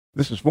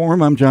This is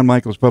Forum. I'm John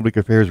Michaels, Public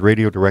Affairs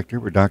Radio Director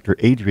with Dr.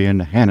 Adrian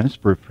Hannes,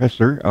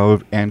 Professor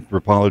of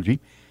Anthropology,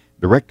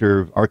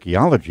 Director of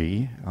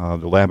Archaeology,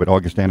 the lab at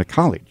Augustana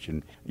College.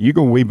 And you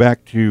go way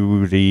back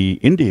to the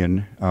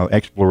Indian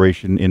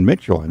exploration in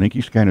Mitchell. I think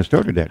you kind of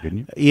started that, didn't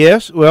you?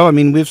 Yes. Well, I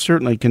mean, we've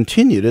certainly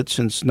continued it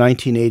since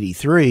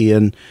 1983,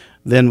 and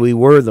then we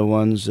were the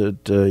ones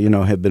that,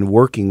 have been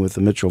working with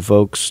the Mitchell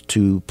folks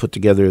to put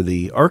together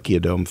the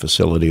Archaeodome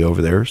facility over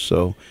there.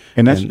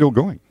 And that's still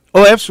going.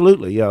 Oh,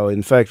 absolutely. Yeah.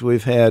 In fact,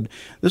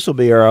 this will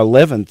be our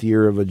 11th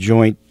year of a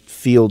joint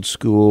field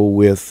school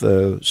with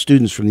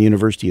students from the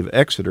University of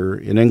Exeter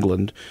in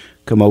England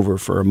come over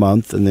for a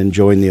month and then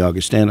join the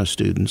Augustana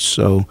students.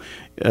 So,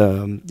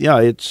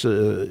 that's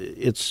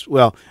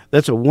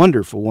a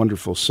wonderful,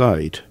 wonderful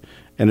site.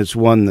 And it's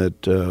one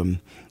that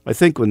I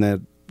think when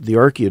the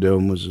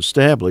Archaeodome was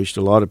established,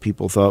 a lot of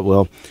people thought,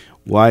 well,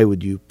 why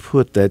would you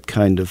put that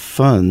kind of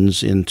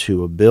funds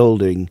into a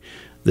building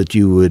that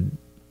you would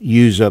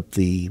use up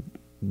the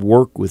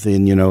work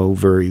within,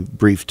 very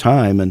brief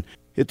time? And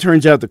it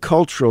turns out the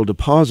cultural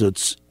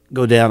deposits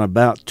go down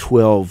about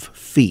 12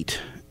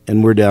 feet,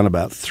 and we're down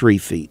about 3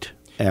 feet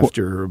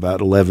after about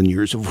 11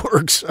 years of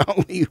work.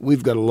 So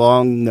we've got a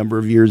long number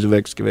of years of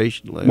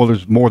excavation left. Well,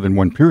 there's more than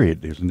one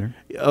period, isn't there?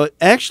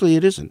 Actually,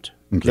 it isn't.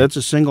 Okay. That's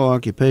a single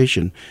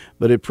occupation,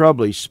 but it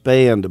probably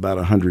spanned about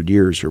 100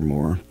 years or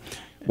more.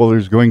 Well,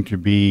 there's going to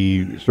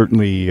be,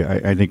 certainly,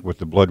 I think with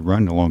the Blood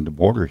Run along the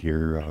border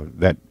here,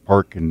 that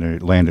park and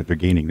the land that they're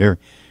gaining there,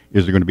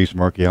 is there going to be some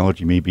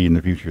archaeology maybe in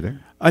the future there?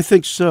 I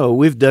think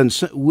so.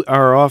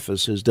 Our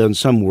office has done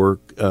some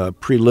work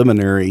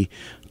preliminary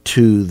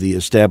to the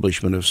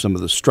establishment of some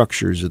of the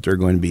structures that they're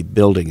going to be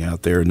building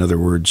out there. In other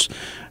words,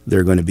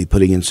 they're going to be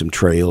putting in some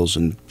trails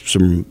and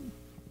some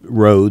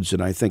roads,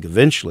 and I think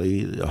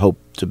eventually hope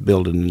to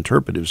build an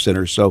interpretive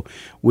center. So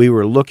we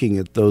were looking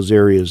at those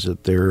areas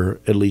that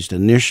they're at least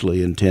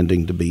initially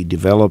intending to be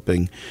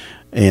developing.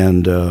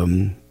 And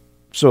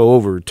so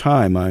over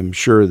time, I'm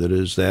sure that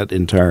as that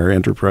entire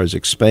enterprise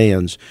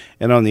expands,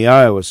 and on the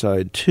Iowa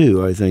side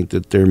too, I think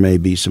that there may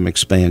be some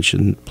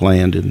expansion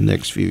planned in the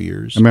next few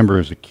years. I remember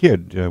as a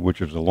kid,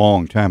 which was a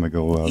long time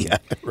ago,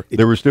 right.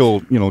 There were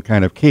still,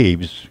 kind of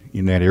caves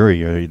in that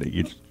area that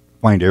you'd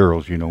find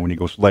arrows, when you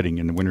go sledding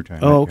in the wintertime.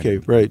 Oh, okay,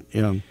 right,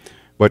 yeah.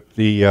 But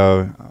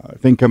the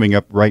thing coming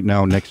up right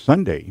now next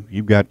Sunday,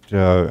 you've got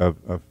a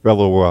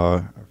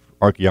fellow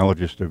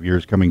archaeologist of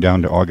yours coming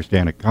down to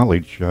Augustana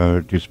College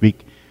to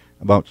speak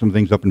about some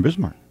things up in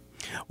Bismarck.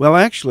 Well,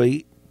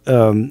 actually,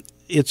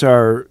 it's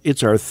our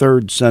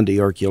third Sunday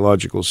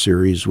archaeological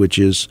series, which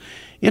is,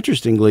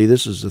 interestingly,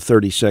 this is the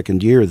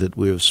 32nd year that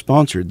we have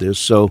sponsored this.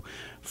 So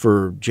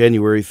for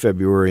January,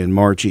 February, and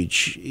March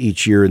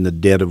each year in the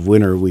dead of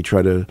winter, we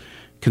try to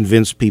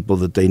convince people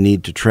that they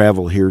need to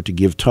travel here to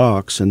give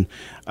talks. And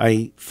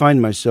I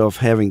find myself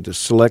having to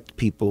select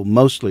people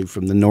mostly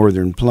from the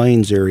Northern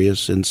Plains area,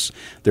 since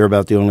they're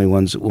about the only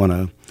ones that want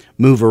to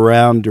move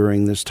around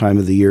during this time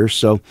of the year.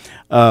 So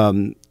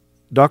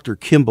Dr.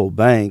 Kimball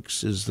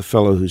Banks is the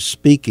fellow who's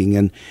speaking,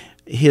 and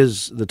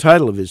the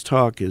title of his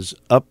talk is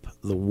Up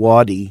the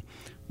Wadi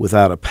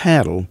Without a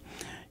Paddle.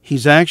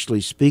 He's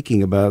actually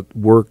speaking about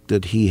work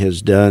that he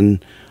has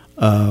done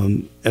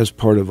as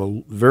part of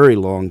a very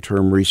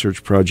long-term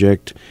research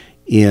project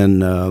in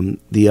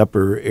the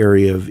upper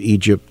area of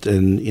Egypt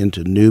and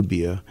into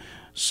Nubia.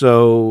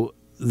 So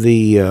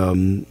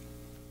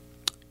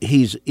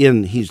he's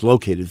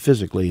located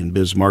physically in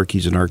Bismarck.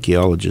 He's an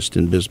archaeologist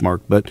in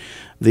Bismarck, but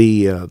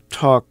the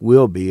talk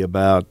will be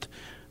about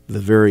the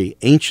very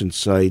ancient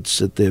sites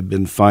that they've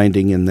been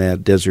finding in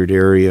that desert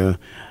area.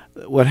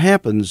 What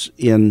happens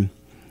in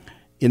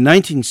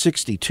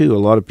 1962, a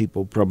lot of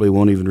people probably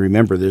won't even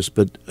remember this,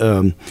 but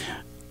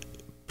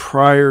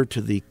prior to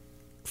the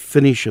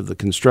finish of the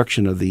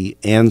construction of the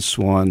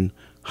Ansuan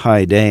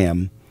High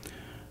Dam,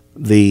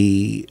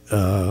 there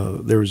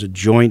was a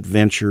joint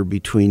venture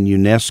between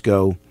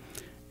UNESCO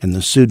and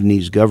the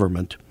Sudanese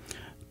government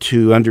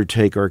to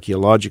undertake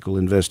archaeological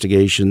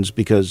investigations,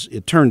 because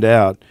it turned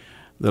out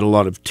that a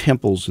lot of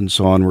temples and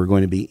so on were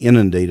going to be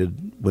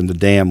inundated when the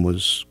dam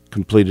was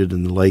completed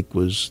and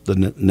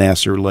the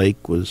Nasser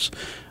Lake was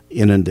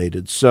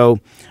inundated. So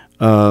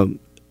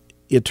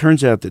it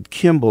turns out that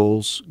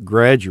Kimball's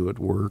graduate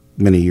work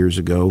many years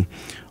ago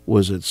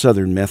was at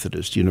Southern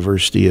Methodist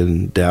University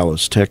in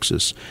Dallas,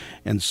 Texas.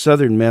 And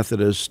Southern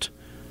Methodist,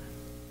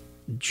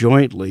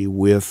 jointly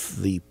with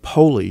the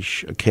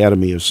Polish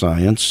Academy of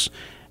Science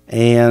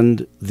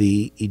and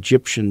the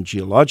Egyptian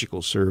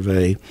Geological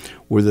Survey,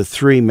 were the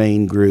three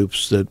main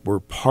groups that were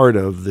part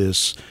of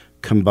this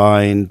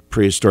combined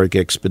prehistoric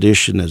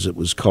expedition, as it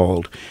was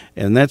called.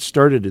 And that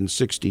started in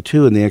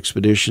 1962, and the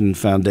expedition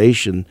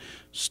foundation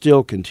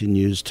still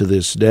continues to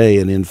this day.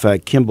 And in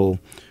fact, Kimball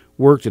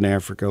worked in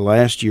Africa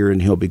last year,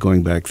 and he'll be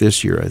going back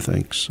this year, I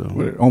think. So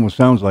well, it almost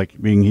sounds like,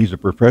 he's a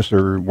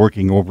professor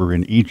working over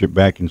in Egypt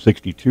back in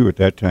 1962. At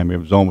that time, it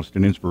was almost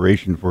an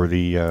inspiration for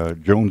the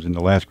Jones and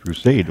the Last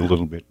Crusade a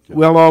little bit.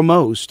 Well,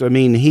 almost. I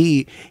mean,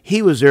 he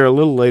was there a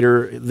little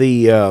later.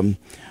 The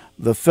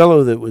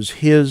fellow that was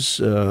his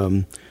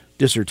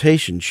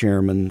dissertation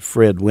chairman,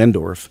 Fred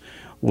Wendorf,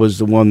 was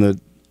the one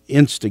that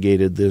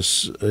instigated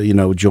this,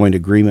 joint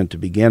agreement to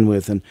begin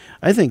with. And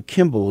I think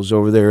Kimball was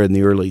over there in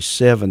the early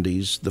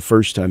 70s, the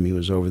first time he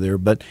was over there.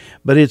 But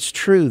it's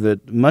true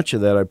that much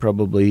of that I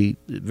probably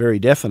very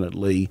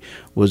definitely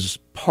was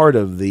part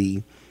of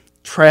the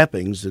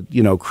trappings that,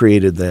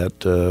 created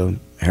that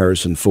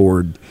Harrison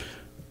Ford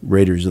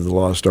Raiders of the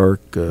Lost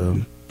Ark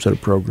set of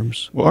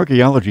programs. Well,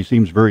 archaeology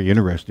seems very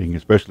interesting,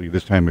 especially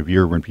this time of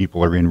year when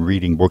people are in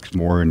reading books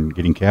more and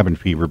getting cabin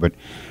fever. But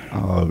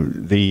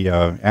the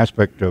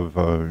aspect of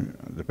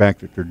the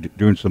fact that they're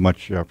doing so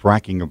much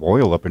fracking of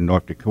oil up in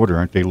North Dakota,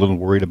 aren't they a little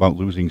worried about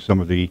losing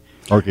some of the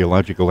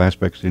archaeological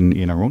aspects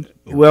in our own?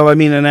 Well, I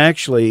mean, and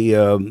actually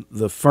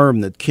the firm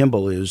that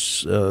Kimball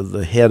is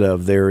the head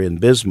of there in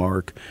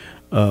Bismarck,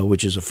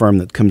 which is a firm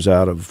that comes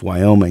out of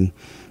Wyoming,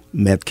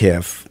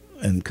 Metcalf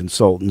and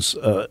consultants,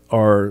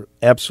 are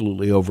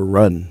absolutely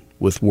overrun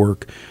with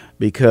work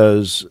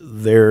because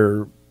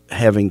they're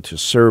having to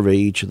survey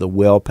each of the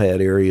well pad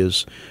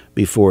areas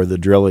before the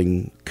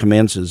drilling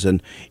commences.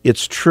 And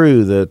it's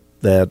true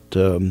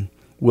that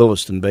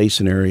Williston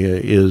Basin area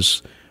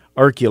is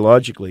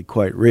archaeologically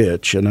quite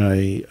rich, and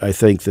I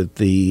think that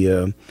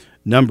the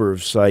number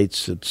of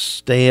sites that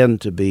stand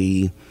to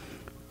be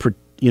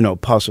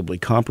possibly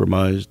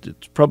compromised,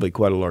 it's probably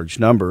quite a large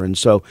number. And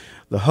so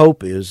the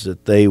hope is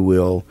that they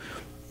will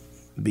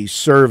be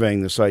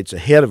surveying the sites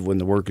ahead of when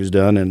the work is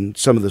done, and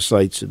some of the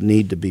sites that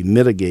need to be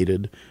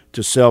mitigated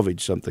to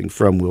salvage something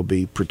from will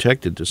be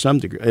protected to some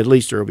degree. At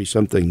least there will be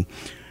something,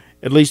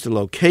 at least the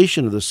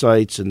location of the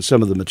sites and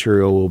some of the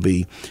material will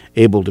be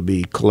able to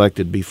be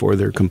collected before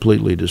they're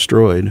completely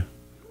destroyed.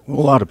 Well,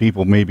 a lot of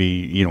people maybe,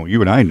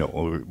 you and I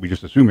know, we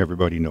just assume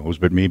everybody knows,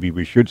 but maybe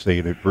we should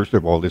say that, first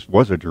of all, this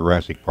was a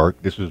Jurassic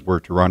Park. This is where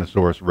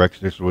Tyrannosaurus Rex,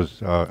 this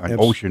was an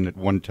ocean at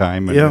one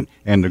time,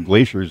 and the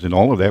glaciers and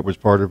all of that was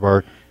part of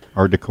our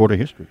Dakota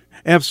history.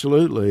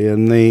 Absolutely.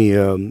 And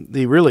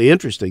the really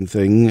interesting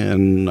thing,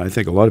 and I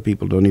think a lot of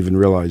people don't even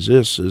realize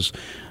this, is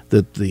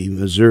that the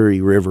Missouri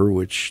River,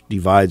 which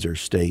divides our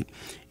state,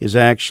 is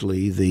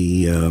actually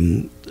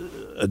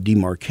a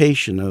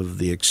demarcation of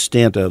the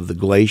extent of the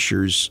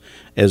glaciers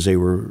as they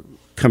were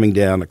coming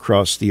down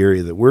across the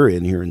area that we're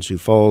in here in Sioux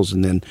Falls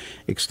and then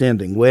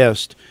extending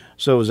west.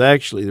 So it was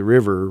actually the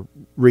river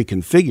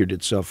reconfigured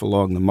itself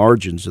along the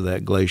margins of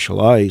that glacial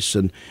ice.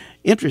 And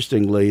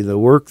interestingly, the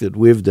work that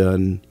we've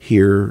done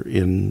here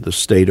in the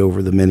state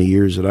over the many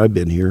years that I've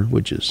been here,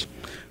 which is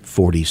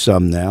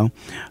 40-some now,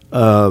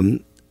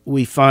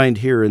 we find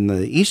here in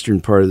the eastern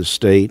part of the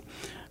state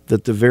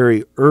that the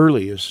very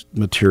earliest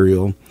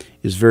material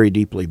is very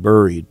deeply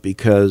buried,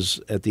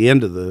 because at the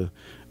end of the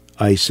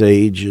Ice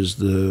Age, as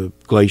the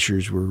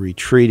glaciers were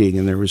retreating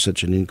and there was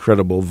such an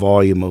incredible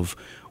volume of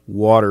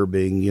water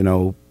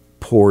being,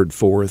 poured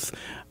forth,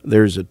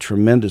 there's a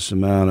tremendous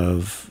amount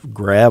of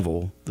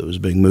gravel that was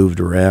being moved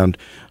around.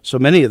 So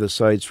many of the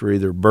sites were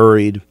either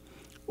buried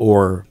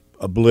or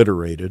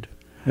obliterated.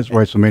 That's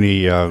why so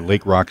many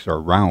lake rocks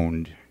are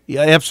round.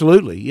 Yeah,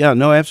 absolutely. Yeah,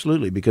 no,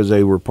 absolutely, because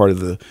they were part of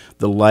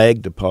the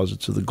lag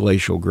deposits of the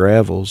glacial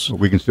gravels. But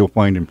we can still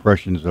find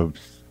impressions of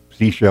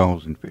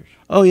seashells and fish.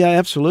 Oh, yeah,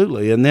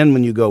 absolutely. And then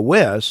when you go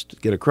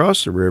west, get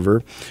across the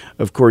river,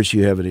 of course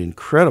you have an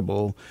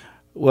incredible,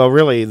 well,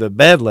 really the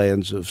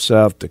Badlands of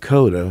South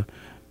Dakota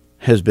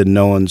has been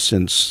known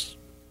since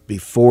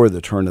before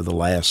the turn of the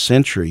last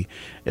century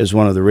as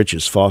one of the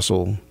richest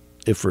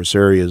fossiliferous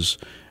areas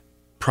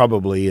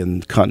probably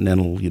in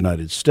continental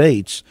United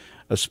States,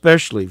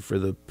 especially for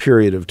the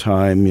period of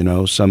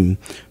time, some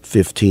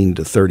 15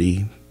 to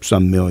 30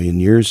 some million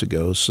years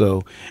ago.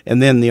 So,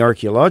 and then the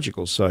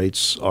archaeological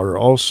sites are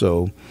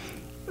also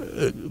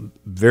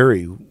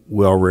very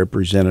well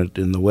represented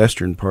in the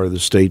western part of the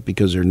state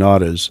because they're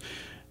not as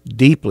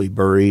deeply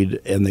buried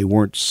and they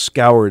weren't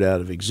scoured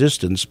out of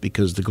existence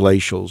because the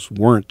glacials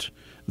weren't,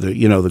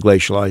 the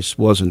glacial ice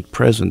wasn't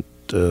present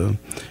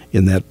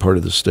in that part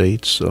of the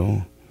state.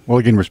 So. Well,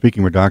 again, we're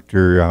speaking with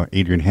Dr.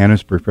 Adrian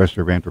Hannes,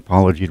 Professor of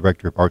Anthropology,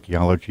 Director of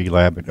Archaeology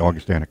Lab at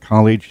Augustana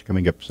College,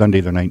 coming up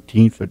Sunday the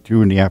 19th at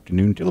 2 in the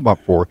afternoon till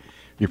about 4.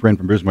 Your friend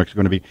from Bismarck is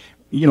going to be,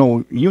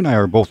 you and I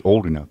are both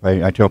old enough.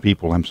 I tell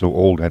people I'm so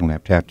old I don't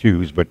have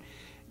tattoos, but,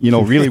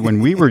 really when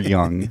we were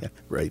young,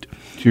 right,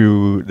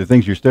 to the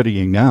things you're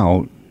studying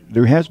now,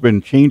 there has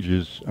been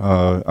changes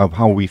of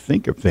how we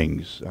think of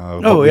things.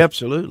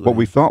 Absolutely. What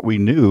we thought we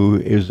knew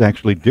is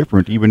actually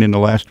different even in the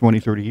last 20,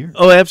 30 years.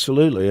 Oh,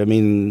 absolutely. I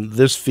mean,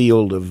 this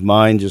field of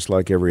mine, just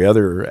like every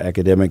other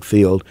academic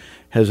field,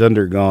 has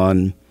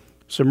undergone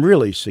some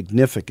really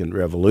significant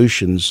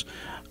revolutions.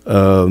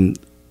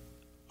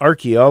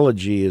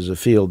 Archaeology is a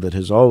field that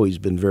has always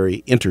been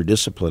very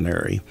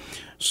interdisciplinary.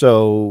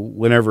 So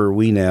whenever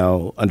we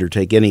now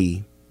undertake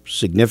any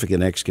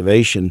significant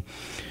excavation,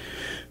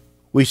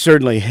 we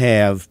certainly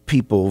have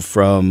people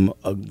from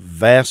a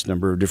vast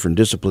number of different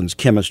disciplines,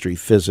 chemistry,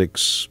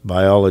 physics,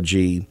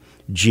 biology,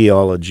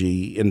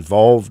 geology,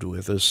 involved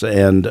with us.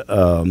 And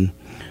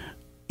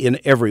in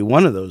every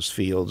one of those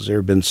fields, there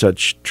have been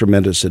such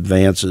tremendous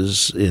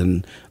advances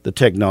in the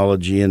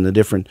technology and the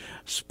different,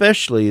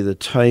 especially the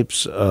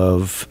types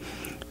of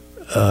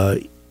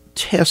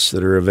tests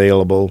that are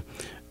available.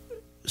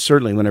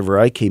 Certainly, whenever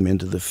I came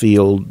into the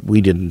field,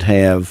 we didn't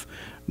have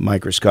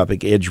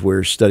microscopic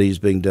edgeware studies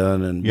being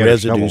done and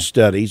residue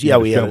studies. Yeah,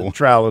 we had a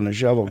trowel and a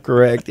shovel,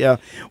 correct. Yeah.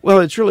 Well,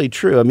 it's really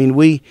true. I mean,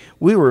 we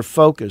were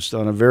focused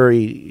on a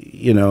very,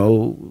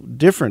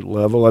 different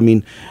level. I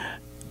mean,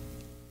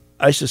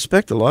 I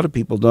suspect a lot of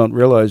people don't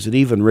realize that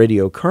even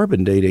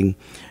radiocarbon dating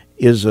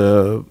is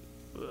a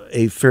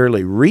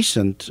fairly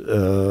recent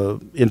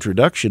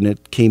introduction.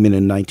 It came in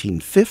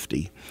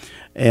 1950.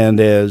 And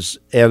as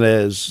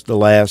the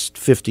last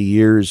 50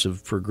 years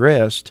have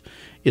progressed,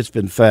 it's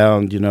been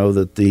found,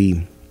 that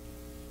the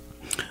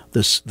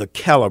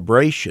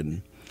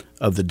calibration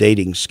of the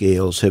dating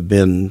scales have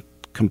been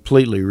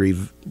completely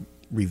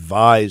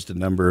revised a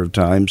number of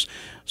times,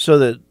 so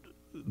that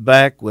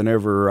back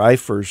whenever I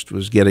first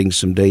was getting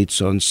some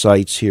dates on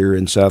sites here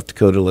in South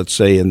Dakota, let's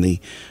say in the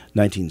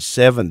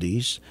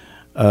 1970s,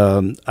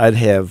 I'd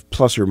have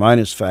plus or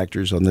minus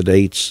factors on the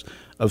dates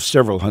of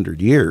several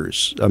hundred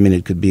years. I mean,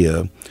 it could be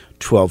a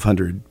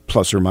 1,200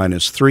 plus or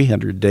minus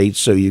 300 dates,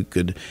 so you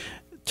could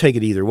take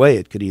it either way.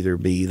 It could either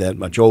be that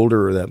much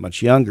older or that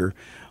much younger.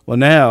 Well,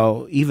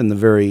 now, even the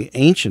very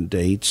ancient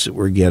dates that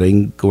we're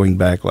getting, going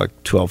back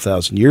like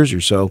 12,000 years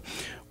or so,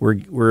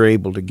 we're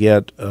able to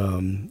get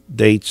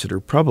dates that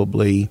are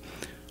probably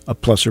a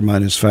plus or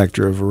minus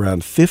factor of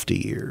around 50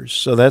 years.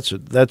 So that's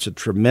a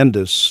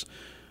tremendous,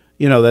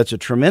 that's a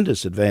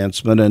tremendous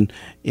advancement. And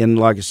in,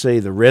 like I say,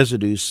 the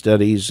residue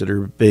studies that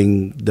are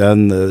being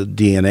done, the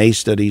DNA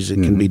studies that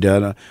can be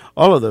done,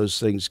 all of those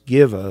things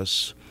give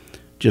us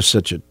just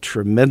such a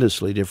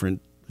tremendously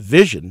different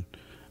vision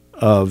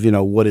of,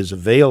 what is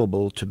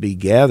available to be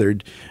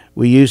gathered.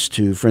 We used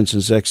to, for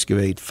instance,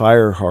 excavate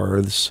fire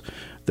hearths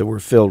that were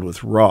filled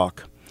with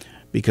rock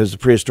because the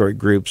prehistoric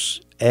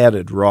groups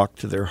added rock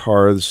to their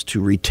hearths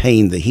to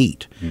retain the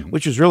heat,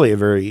 which is really a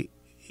very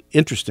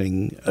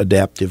interesting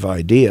adaptive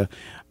idea.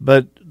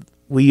 But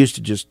we used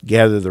to just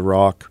gather the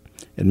rock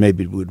and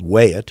maybe we'd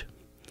weigh it,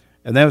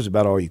 and that was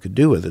about all you could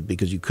do with it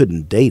because you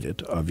couldn't date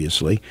it,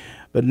 obviously.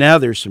 But now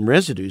there's some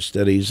residue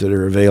studies that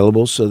are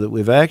available so that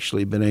we've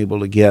actually been able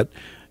to get,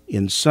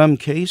 in some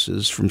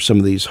cases, from some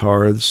of these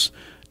hearths,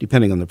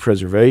 depending on the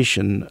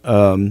preservation,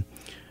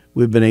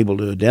 we've been able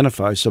to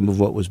identify some of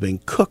what was being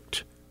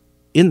cooked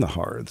in the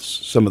hearths,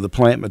 some of the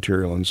plant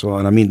material and so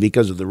on. I mean,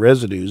 because of the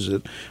residues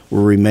that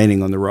were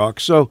remaining on the rock.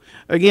 So,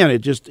 again,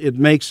 it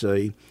makes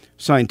a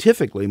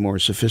scientifically more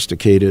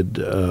sophisticated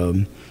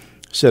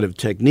set of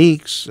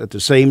techniques. At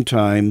the same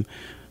time,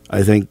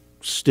 I think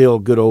still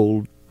good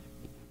old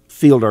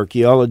field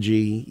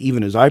archaeology,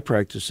 even as I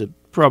practice it,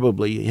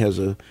 probably has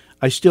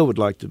I still would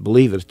like to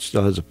believe it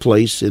still has a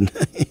place in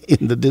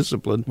the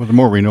discipline. Well, the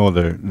more we know,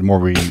 the more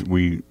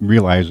we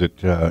realize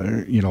that,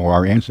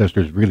 our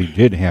ancestors really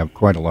did have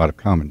quite a lot of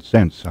common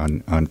sense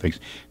on things.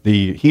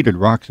 The heated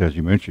rocks, as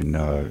you mentioned,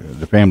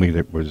 the family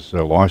that was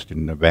lost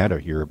in Nevada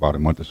here about a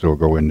month or so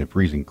ago in the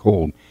freezing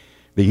cold,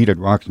 they heated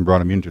rocks and brought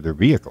them into their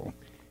vehicle.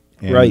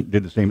 And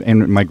did the same.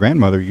 And my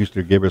grandmother used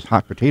to give us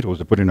hot potatoes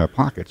to put in our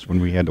pockets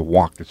when we had to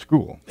walk to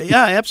school.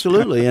 Yeah,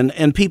 absolutely.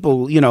 And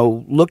people,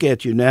 look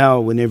at you now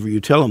whenever you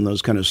tell them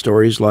those kind of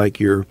stories like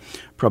you're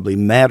probably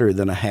madder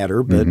than a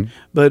hatter.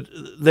 But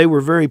they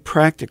were very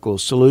practical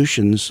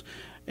solutions,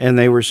 and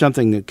they were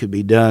something that could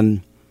be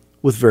done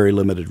with very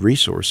limited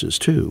resources,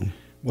 too.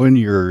 Well, in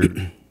your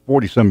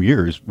 40-some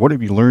years, what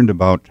have you learned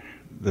about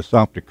the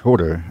South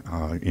Dakota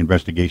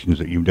investigations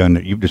that you've done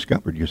that you've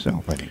discovered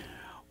yourself, I think?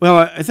 Well,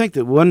 I think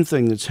that one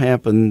thing that's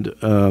happened,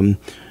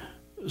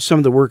 some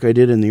of the work I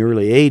did in the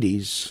early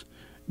 80s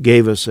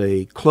gave us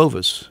a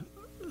Clovis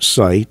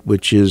site,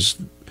 which is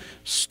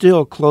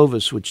still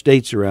Clovis, which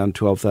dates around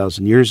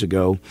 12,000 years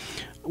ago,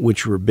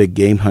 which were big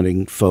game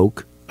hunting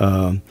folk.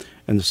 And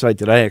the site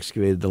that I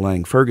excavated, the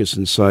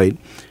Lang-Ferguson site,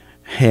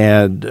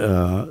 had 2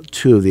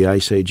 of the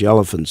Ice Age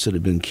elephants that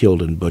had been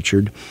killed and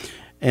butchered.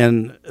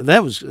 And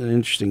that was an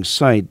interesting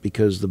site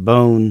because the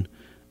bone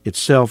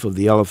itself of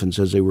the elephants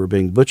as they were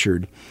being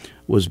butchered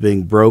was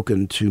being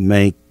broken to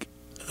make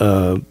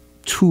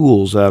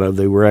tools out of.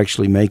 They were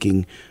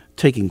actually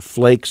taking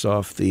flakes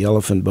off the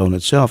elephant bone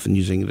itself and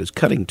using it as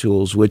cutting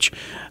tools, which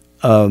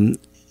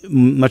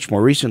much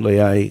more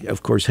recently I,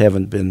 of course,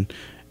 haven't been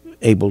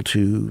able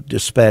to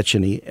dispatch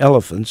any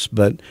elephants,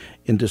 but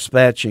in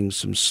dispatching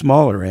some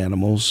smaller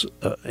animals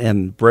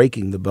and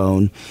breaking the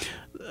bone,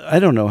 I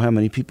don't know how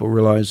many people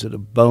realize that a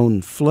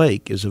bone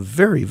flake is a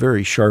very,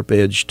 very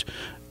sharp-edged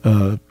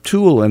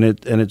tool, and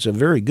it's a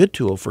very good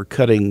tool for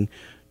cutting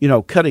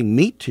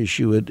meat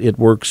tissue. It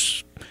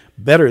works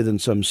better than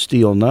some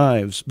steel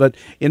knives. But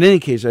in any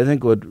case, I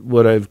think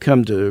what I've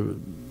come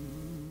to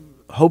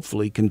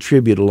hopefully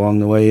contribute along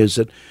the way is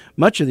that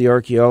much of the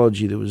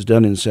archaeology that was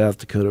done in South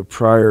Dakota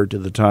prior to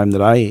the time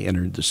that I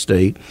entered the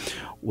state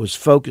was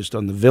focused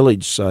on the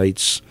village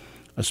sites,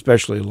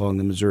 especially along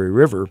the Missouri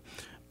River.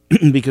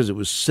 because it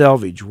was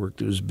salvage work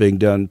that was being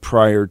done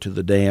prior to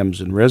the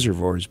dams and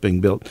reservoirs being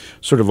built,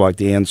 sort of like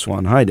the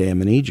Answan High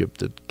Dam in Egypt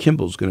that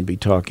Kimball's going to be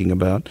talking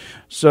about.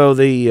 So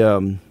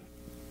the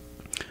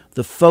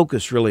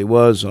focus really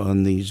was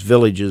on these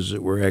villages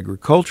that were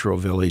agricultural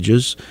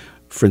villages,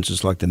 for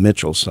instance, like the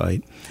Mitchell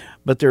site.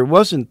 But there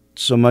wasn't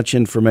so much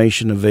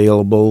information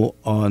available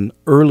on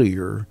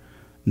earlier,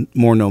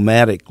 more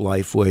nomadic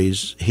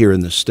lifeways here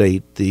in the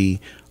state, the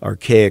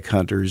archaic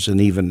hunters,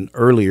 and even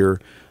earlier,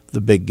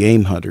 the big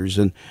game hunters.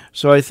 And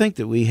so I think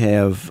that we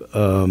have,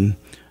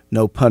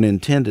 no pun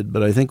intended,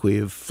 but I think we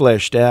have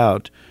fleshed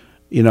out,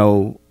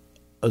 a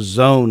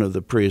zone of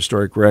the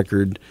prehistoric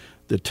record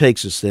that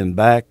takes us then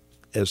back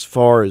as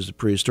far as the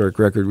prehistoric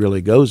record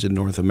really goes in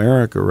North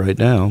America right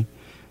now.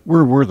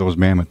 Where were those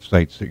mammoth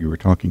sites that you were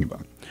talking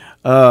about?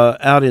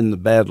 Out in the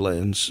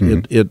Badlands.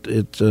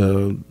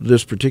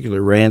 This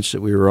particular ranch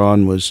that we were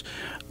on was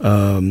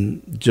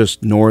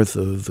just north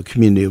of the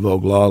community of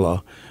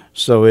Oglala.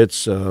 So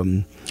it's,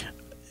 and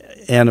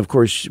of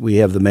course we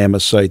have the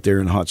mammoth site there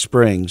in Hot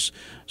Springs.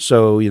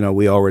 So,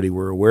 we already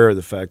were aware of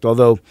the fact.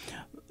 Although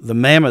the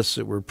mammoths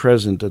that were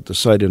present at the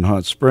site in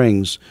Hot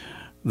Springs,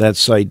 that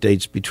site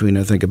dates between,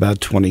 I think, about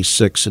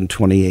 26 and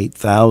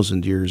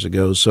 28,000 years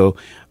ago. So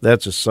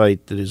that's a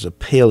site that is a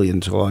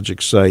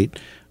paleontologic site.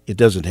 It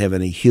doesn't have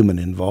any human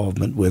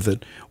involvement with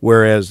it,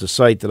 whereas the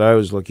site that I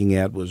was looking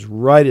at was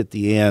right at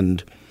the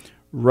end,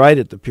 right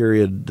at the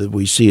period that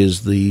we see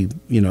as the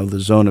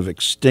zone of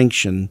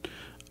extinction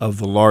of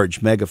the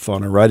large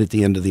megafauna, right at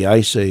the end of the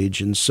Ice Age.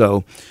 And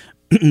so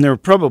there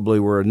probably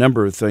were a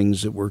number of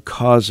things that were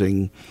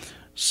causing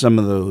some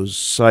of those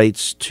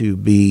sites to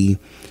be,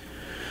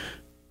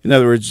 in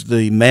other words,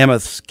 the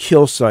mammoth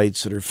kill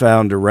sites that are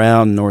found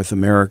around North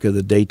America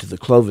that date to the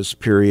Clovis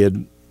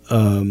period,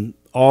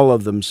 all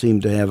of them seem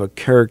to have a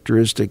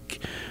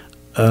characteristic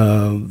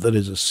that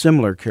is a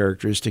similar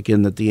characteristic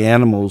in that the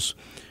animals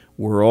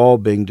were all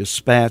being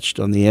dispatched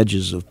on the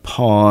edges of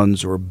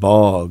ponds or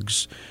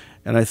bogs.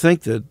 And I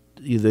think that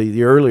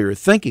the earlier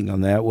thinking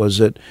on that was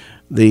that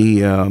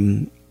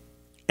the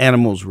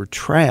animals were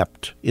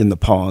trapped in the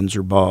ponds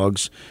or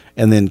bogs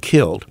and then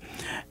killed.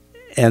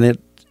 And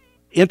it's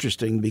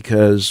interesting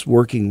because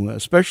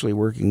especially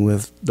working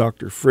with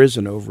Dr.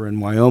 Frizen over in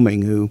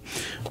Wyoming, who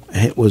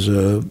was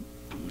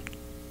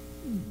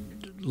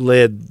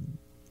led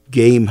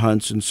game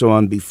hunts and so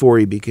on before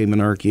he became an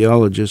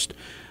archaeologist,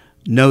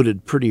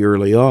 noted pretty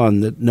early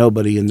on that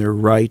nobody in their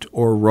right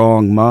or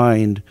wrong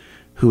mind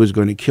who was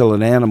going to kill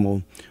an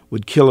animal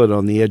would kill it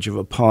on the edge of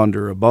a pond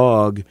or a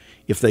bog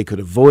if they could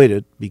avoid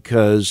it,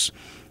 because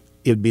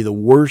it'd be the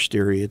worst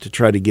area to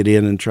try to get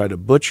in and try to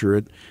butcher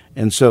it.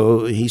 And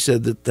so he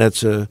said that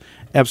that's a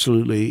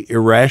absolutely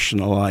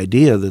irrational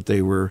idea, that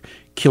they were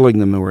killing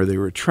them where they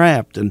were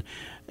trapped. And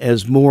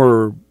as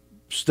more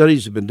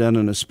studies have been done,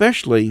 and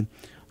especially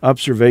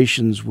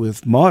observations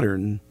with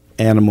modern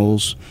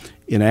animals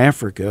in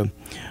Africa,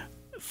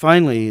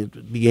 finally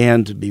it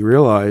began to be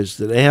realized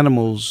that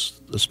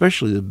animals,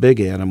 especially the big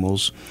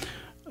animals,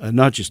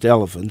 not just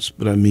elephants,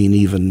 but I mean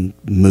even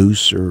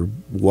moose or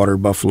water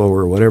buffalo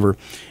or whatever,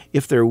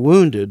 if they're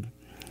wounded,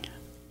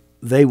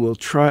 they will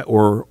try,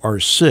 or are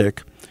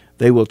sick,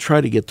 they will try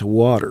to get to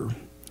water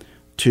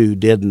to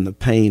deaden the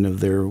pain of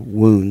their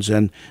wounds.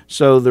 And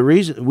so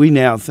we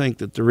now think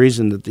that the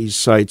reason that these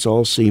sites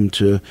all seem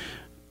to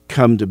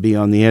come to be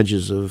on the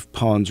edges of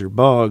ponds or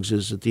bogs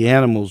is that the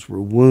animals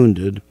were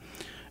wounded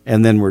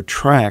and then were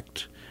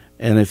tracked.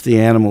 And if the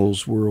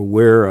animals were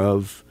aware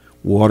of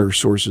water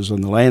sources on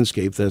the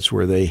landscape, that's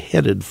where they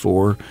headed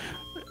for,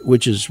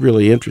 which is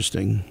really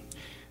interesting.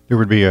 There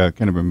would be a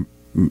kind of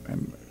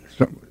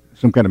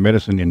some kind of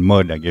medicine in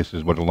mud, I guess,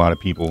 is what a lot of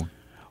people...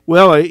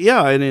 Well,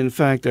 yeah, and in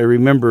fact, I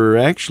remember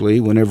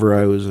actually whenever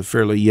I was a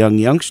fairly young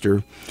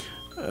youngster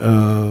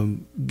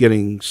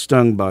getting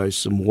stung by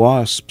some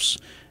wasps,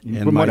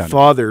 and my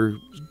father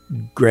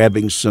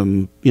grabbing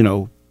some,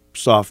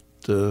 soft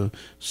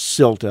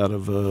silt out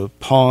of a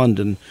pond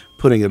and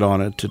putting it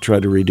on it to try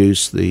to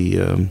reduce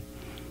the,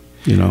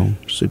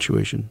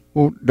 situation.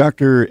 Well,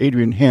 Dr.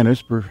 Adrian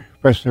Hannes,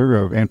 Professor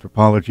of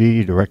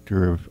Anthropology,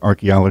 Director of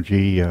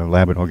Archaeology,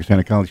 Lab at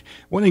Augustana College.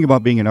 One thing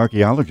about being an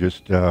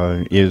archaeologist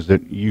is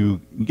that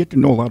you get to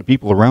know a lot of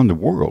people around the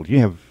world. You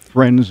have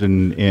friends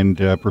and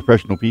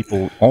professional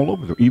people all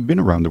over. You've been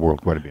around the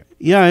world quite a bit.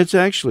 Yeah, it's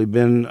actually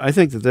been, I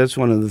think that's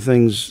one of the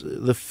things,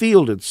 the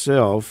field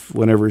itself,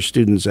 whenever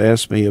students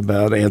ask me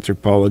about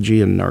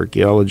anthropology and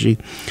archaeology,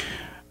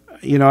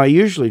 I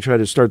usually try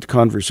to start the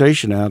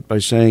conversation out by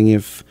saying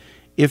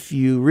if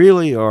you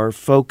really are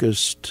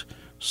focused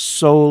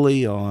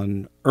solely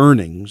on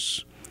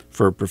earnings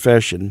for a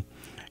profession,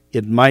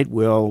 it might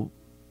well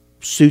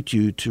suit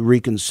you to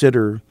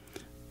reconsider,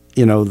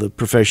 the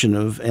profession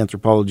of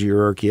anthropology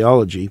or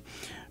archaeology,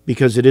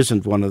 because it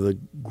isn't one of the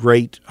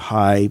great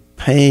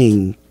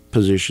high-paying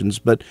positions,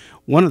 but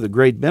one of the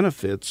great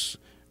benefits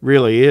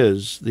really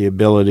is the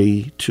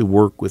ability to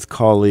work with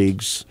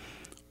colleagues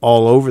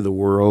all over the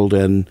world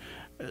and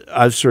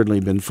I've certainly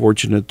been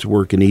fortunate to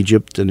work in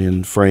Egypt and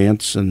in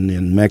France and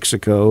in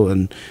Mexico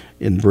and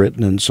in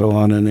Britain and so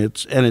on, and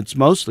it's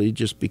mostly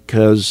just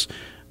because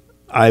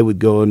I would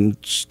go and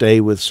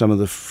stay with some of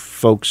the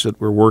folks that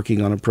were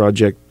working on a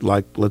project,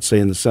 like, let's say,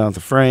 in the south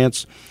of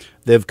France.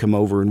 They've come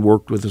over and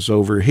worked with us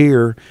over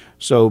here.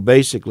 So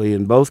basically,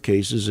 in both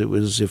cases, it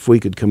was if we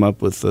could come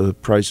up with the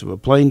price of a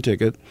plane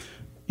ticket,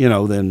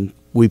 then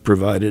we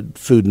provided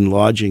food and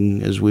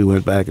lodging as we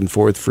went back and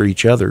forth for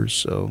each other.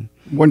 So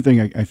one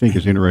thing I think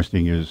is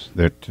interesting is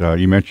that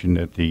you mentioned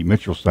at the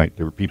Mitchell site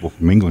there were people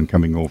from England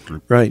coming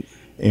over. Right.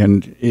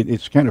 And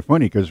it's kind of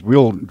funny because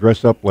we'll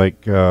dress up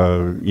like,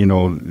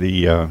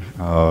 the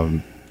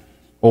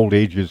old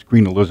ages,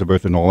 Queen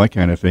Elizabeth and all that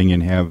kind of thing,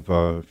 and have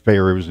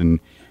fairs and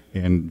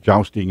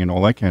jousting and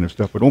all that kind of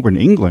stuff. But over in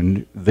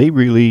England, they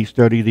really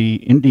study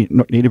the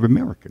Native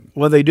American.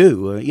 Well, they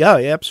do. Yeah,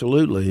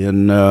 absolutely.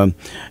 And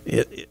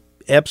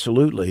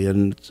absolutely.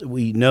 And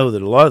we know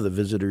that a lot of the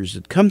visitors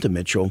that come to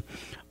Mitchell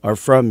are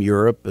from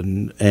Europe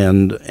and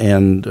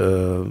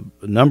a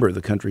number of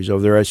the countries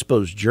over there. I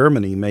suppose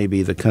Germany may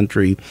be the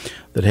country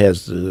that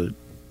has the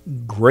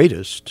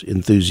greatest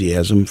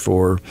enthusiasm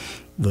for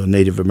the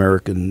Native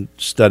American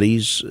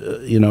studies,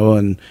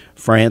 and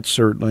France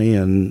certainly,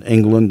 and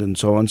England, and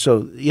so on.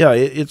 So yeah,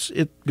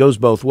 it goes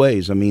both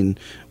ways. I mean,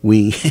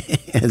 we,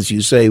 as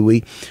you say,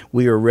 we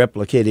are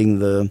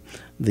replicating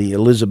the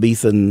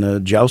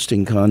Elizabethan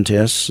jousting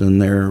contests, and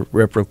they're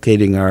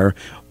replicating our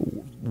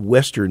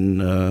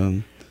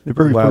Western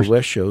Wild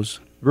West shows.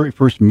 The very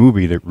first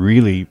movie that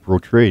really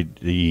portrayed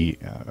the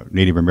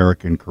Native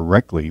American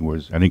correctly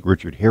was, I think,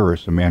 Richard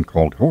Harris, A Man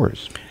Called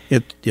Horace.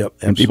 Yep, and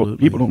absolutely.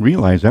 People don't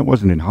realize that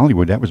wasn't in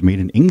Hollywood. That was made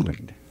in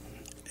England.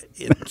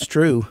 It's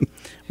true,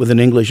 with an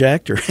English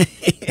actor.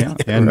 Yeah,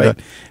 and right.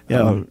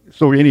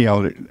 So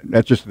anyhow,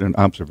 that's just an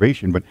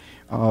observation. But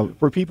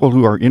for people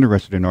who are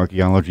interested in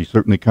archaeology,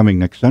 certainly coming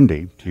next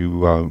Sunday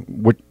to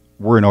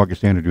where in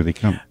Augustana do they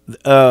come?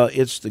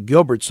 It's the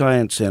Gilbert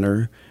Science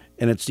Center.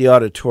 And it's the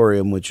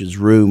auditorium, which is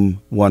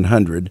room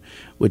 100,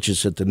 which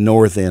is at the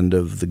north end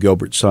of the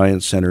Gilbert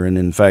Science Center. And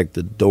in fact,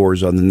 the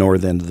doors on the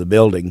north end of the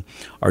building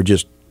are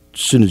just,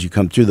 as soon as you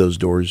come through those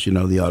doors,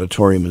 the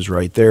auditorium is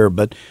right there.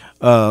 But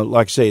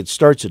like I say, it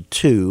starts at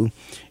 2.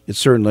 It's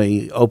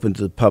certainly open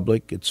to the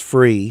public. It's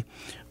free.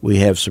 We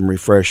have some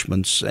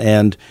refreshments.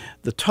 And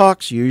the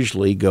talks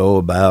usually go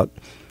about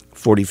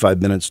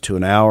 45 minutes to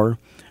an hour.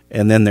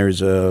 And then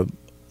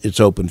it's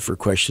open for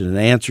question and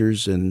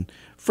answers, and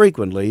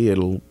frequently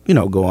it'll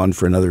go on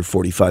for another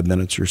 45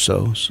 minutes or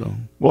so.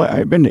 Well,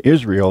 I've been to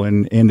Israel,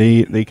 and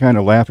they kind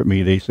of laugh at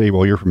me. They say,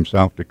 well, you're from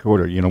South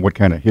Dakota, what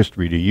kind of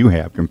history do you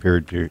have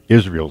compared to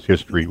Israel's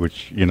history,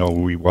 which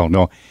we well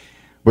know.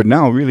 But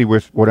now really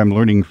with what I'm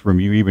learning from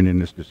you even in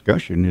this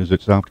discussion is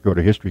that South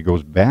Dakota history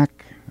goes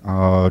back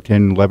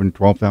 10, 11,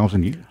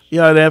 12,000 years.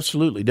 Yeah, it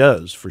absolutely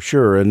does, for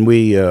sure. And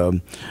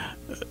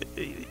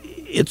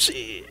it's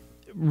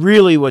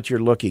really what you're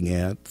looking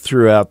at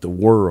throughout the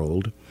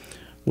world,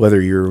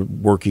 whether you're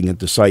working at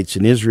the sites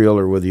in Israel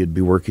or whether you'd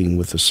be working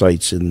with the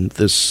sites in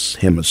this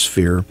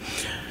hemisphere.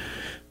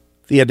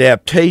 The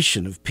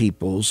adaptation of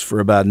peoples for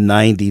about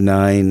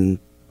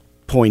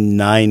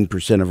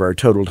 99.9% of our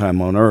total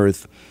time on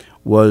Earth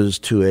was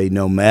to a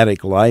nomadic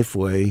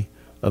lifeway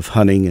of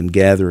hunting and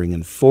gathering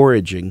and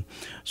foraging.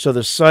 So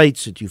the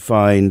sites that you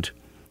find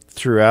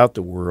throughout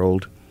the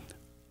world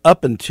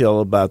up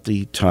until about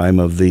the time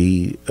of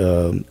the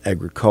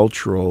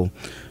agricultural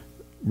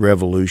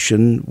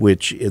revolution,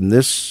 which in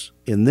this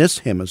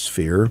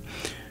hemisphere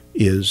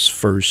is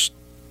first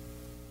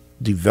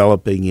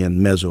developing in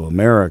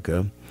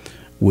Mesoamerica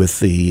with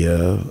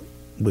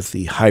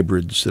the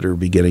hybrids that are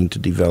beginning to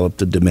develop,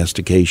 the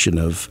domestication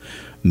of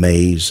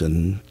maize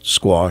and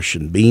squash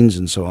and beans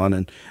and so on,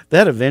 and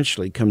that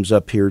eventually comes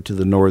up here to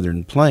the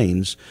northern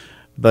plains,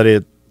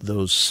 but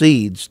those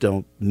seeds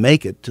don't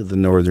make it to the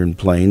northern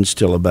plains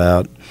till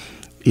about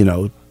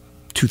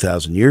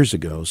 2,000 years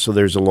ago. So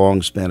there's a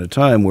long span of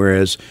time,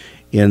 whereas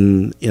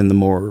in the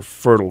more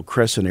fertile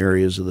crescent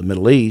areas of the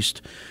Middle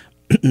East,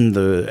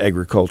 the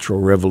agricultural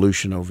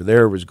revolution over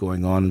there was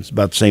going on. It's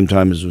about the same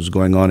time as it was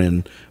going on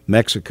in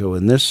Mexico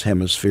in this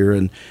hemisphere.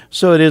 And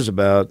so it is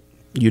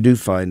you do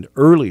find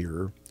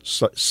earlier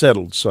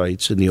settled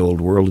sites in the Old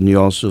World, and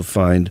you also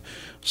find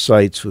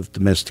sites with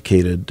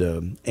domesticated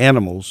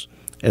animals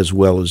as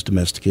well as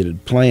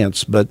domesticated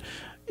plants. But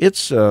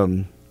it's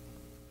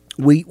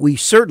we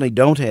certainly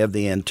don't have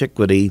the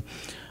antiquity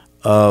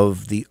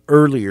of the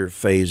earlier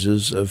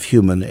phases of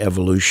human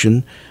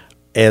evolution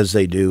as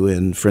they do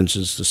in, for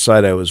instance, the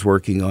site I was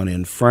working on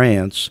in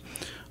France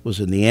was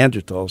a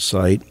Neanderthal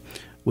site,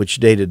 which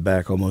dated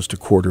back almost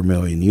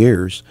 250,000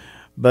 years.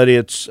 But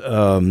it's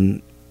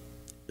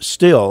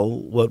still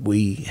what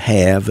we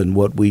have, and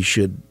what we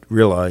should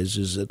realize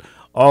is that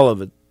all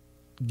of it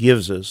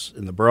gives us,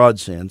 in the broad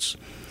sense,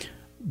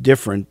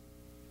 different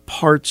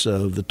parts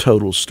of the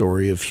total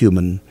story of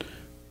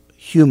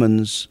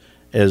humans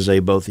as they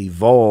both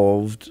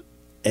evolved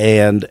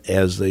and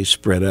as they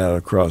spread out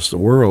across the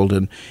world.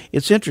 And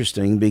it's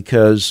interesting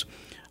because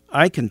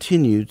I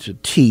continue to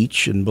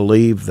teach and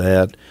believe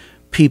that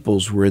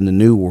peoples were in the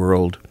New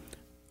World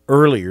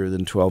earlier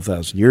than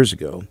 12,000 years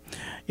ago.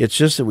 It's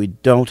just that we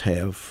don't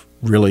have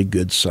really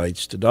good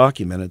sites to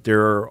document it.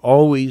 There are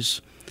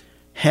always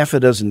half a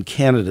dozen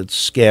candidates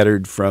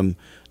scattered from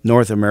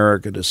North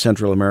America to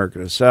Central America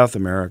to South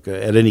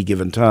America at any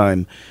given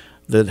time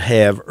that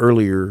have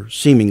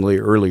seemingly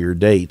earlier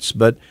dates.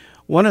 But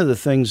one of the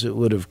things that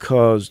would have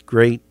caused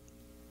great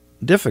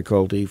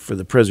difficulty for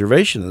the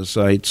preservation of the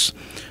sites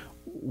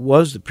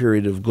was the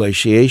period of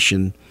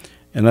glaciation.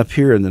 And up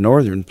here in the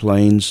northern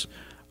plains,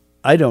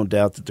 I don't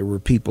doubt that there were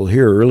people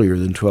here earlier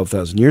than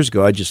 12,000 years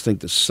ago. I just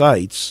think the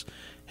sites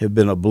have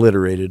been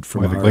obliterated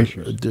from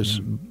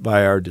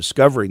by our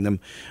discovering them.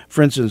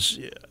 For instance,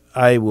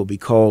 I will be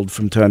called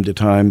from time to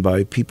time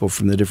by people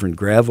from the different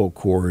gravel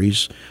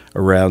quarries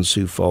around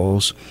Sioux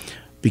Falls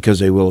because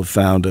they will have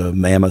found a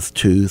mammoth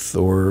tooth,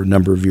 or a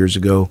number of years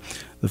ago,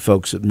 the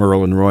folks at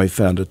Merle and Roy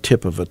found a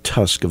tip of a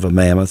tusk of a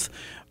mammoth.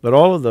 But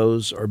all of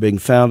those are being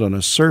found on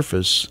a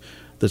surface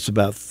that's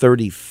about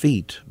 30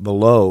 feet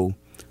below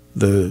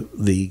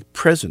the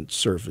present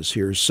surface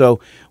here. So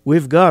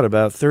we've got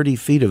about 30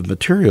 feet of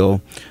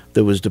material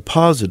that was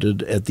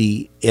deposited at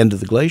the end of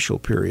the glacial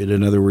period.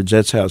 In other words,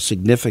 that's how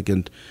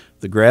significant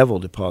the gravel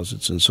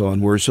deposits and so on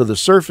were. So the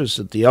surface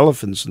that the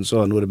elephants and so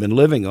on would have been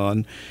living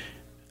on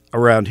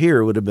around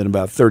here would have been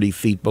about 30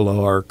 feet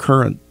below our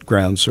current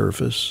ground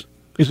surface.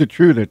 Is it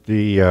true that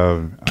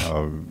the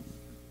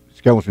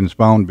skeletons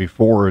found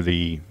before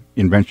the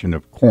invention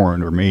of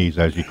corn, or maize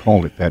as you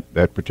called it,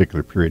 that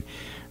particular period,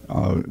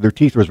 their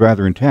teeth was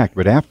rather intact,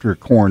 but after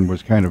corn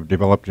was kind of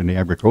developed in the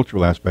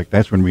agricultural aspect,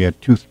 that's when we had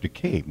tooth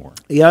decay more?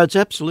 Yeah, it's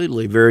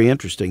absolutely very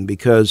interesting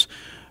because,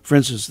 for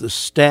instance, the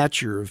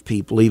stature of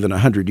people even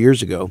 100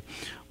 years ago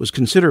was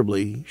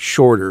considerably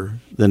shorter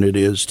than it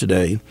is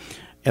today,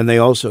 and they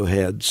also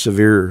had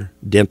severe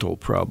dental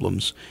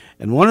problems.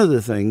 And one of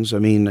the things, I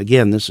mean,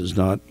 again, this is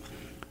not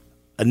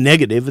a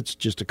negative, it's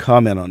just a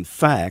comment on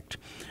fact.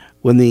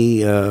 When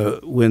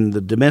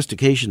the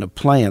domestication of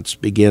plants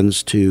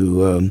begins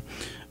to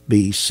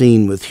be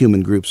seen with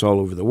human groups all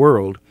over the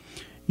world,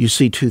 you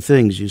see two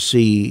things. You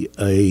see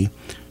a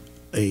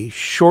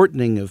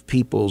shortening of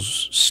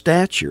people's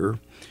stature,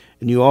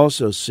 and you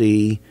also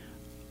see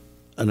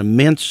an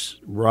immense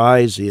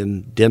rise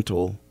in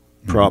dental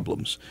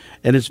problems.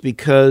 And it's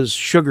because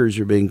sugars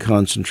are being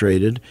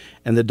concentrated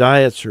and the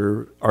diets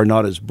are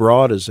not as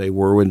broad as they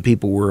were when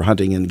people were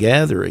hunting and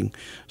gathering.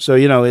 So,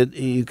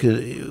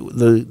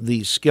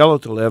 the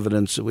skeletal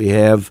evidence that we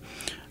have,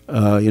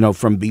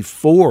 from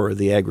before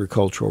the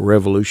agricultural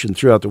revolution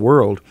throughout the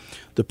world,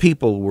 the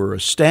people were a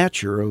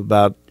stature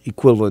about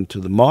equivalent to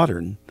the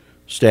modern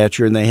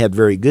stature, and they had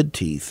very good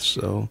teeth.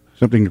 So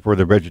something for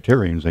the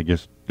vegetarians, I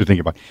guess, to think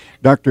about.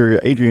 Dr.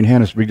 Adrian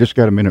Hannes, we just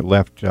got a minute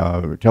left.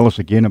 Tell us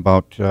again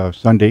about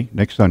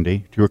next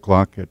Sunday, 2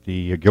 o'clock at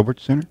the Gilbert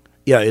Center.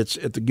 Yeah, it's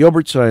at the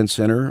Gilbert Science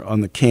Center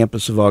on the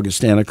campus of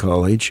Augustana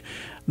College.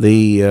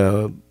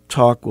 The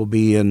talk will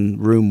be in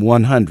room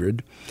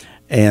 100,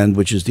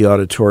 which is the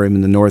auditorium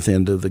in the north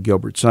end of the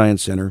Gilbert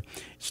Science Center.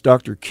 It's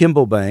Dr.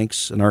 Kimball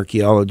Banks, an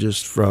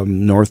archaeologist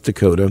from North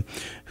Dakota,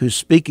 who's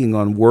speaking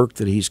on work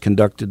that he's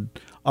conducted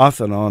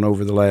off and on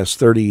over the last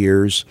 30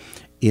 years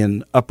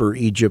in Upper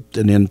Egypt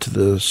and into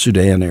the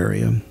Sudan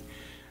area.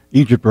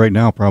 Egypt right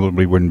now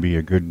probably wouldn't be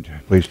a good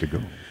place to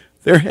go.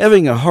 They're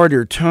having a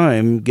harder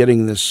time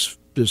getting this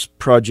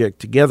project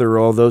together,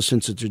 although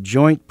since it's a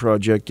joint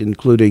project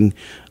including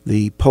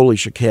the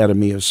Polish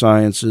Academy of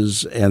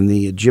Sciences and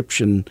the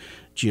Egyptian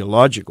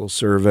Geological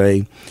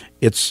Survey,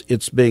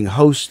 it's being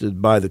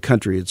hosted by the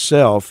country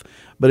itself,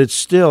 but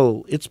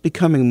it's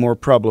becoming more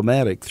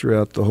problematic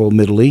throughout the whole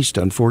Middle East,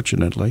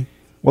 unfortunately.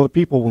 Well, the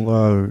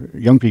people,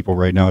 young people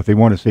right now, if they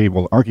want to say,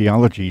 well,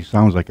 archaeology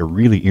sounds like a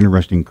really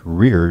interesting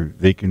career,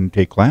 they can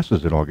take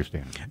classes at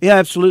Augustana. Yeah,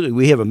 absolutely.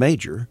 We have a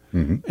major,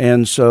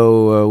 and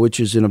so which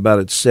is in about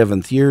its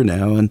 7th year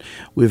now, and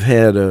we've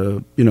had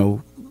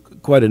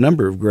quite a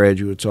number of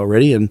graduates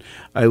already, and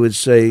I would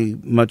say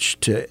much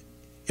to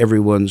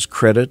everyone's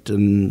credit,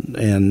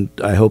 and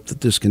I hope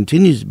that this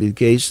continues to be the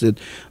case, that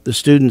the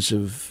students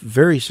have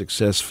very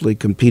successfully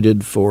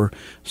competed for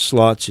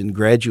slots in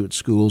graduate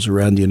schools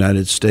around the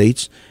United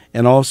States,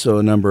 and also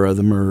a number of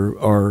them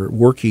are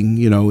working,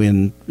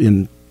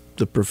 in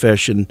the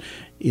profession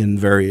in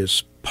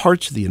various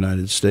parts of the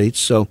United States.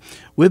 So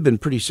we've been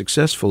pretty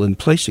successful in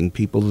placing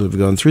people that have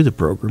gone through the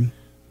program.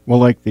 Well,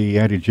 like the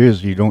adage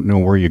is, you don't know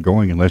where you're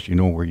going unless you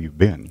know where you've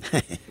been.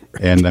 Right.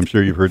 And I'm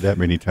sure you've heard that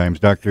many times.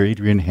 Dr.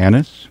 Adrian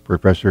Hannes,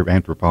 Professor of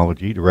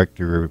Anthropology,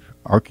 Director of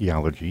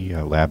Archaeology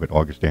Lab at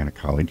Augustana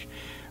College.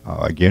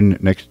 Again,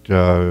 next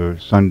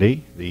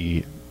Sunday,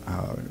 the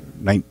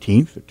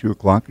 19th at 2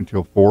 o'clock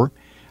until 4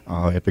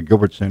 at the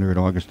Gilbert Center at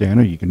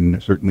Augustana. You can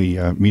certainly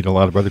meet a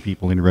lot of other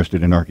people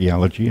interested in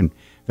archaeology. And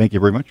thank you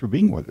very much for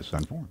being with us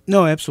on Forum.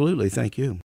 No, absolutely. Thank you.